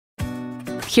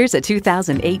Here's a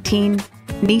 2018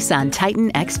 Nissan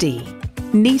Titan XD.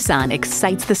 Nissan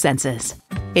excites the senses.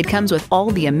 It comes with all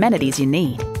the amenities you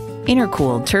need.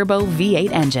 Intercooled turbo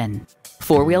V8 engine,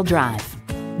 four-wheel drive,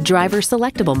 driver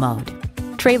selectable mode,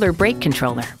 trailer brake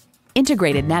controller,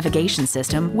 integrated navigation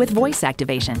system with voice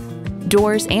activation,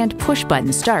 doors and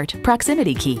push-button start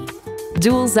proximity key,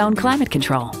 dual zone climate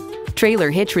control, trailer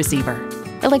hitch receiver,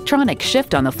 electronic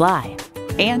shift on the fly,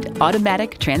 and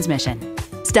automatic transmission.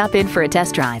 Stop in for a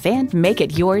test drive and make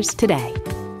it yours today.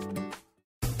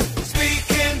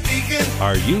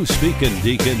 Are you speaking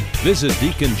Deacon? Visit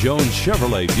Deacon Jones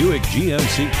Chevrolet Buick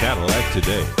GMC Cadillac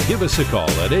today. Give us a call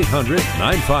at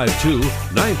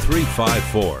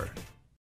 800-952-9354.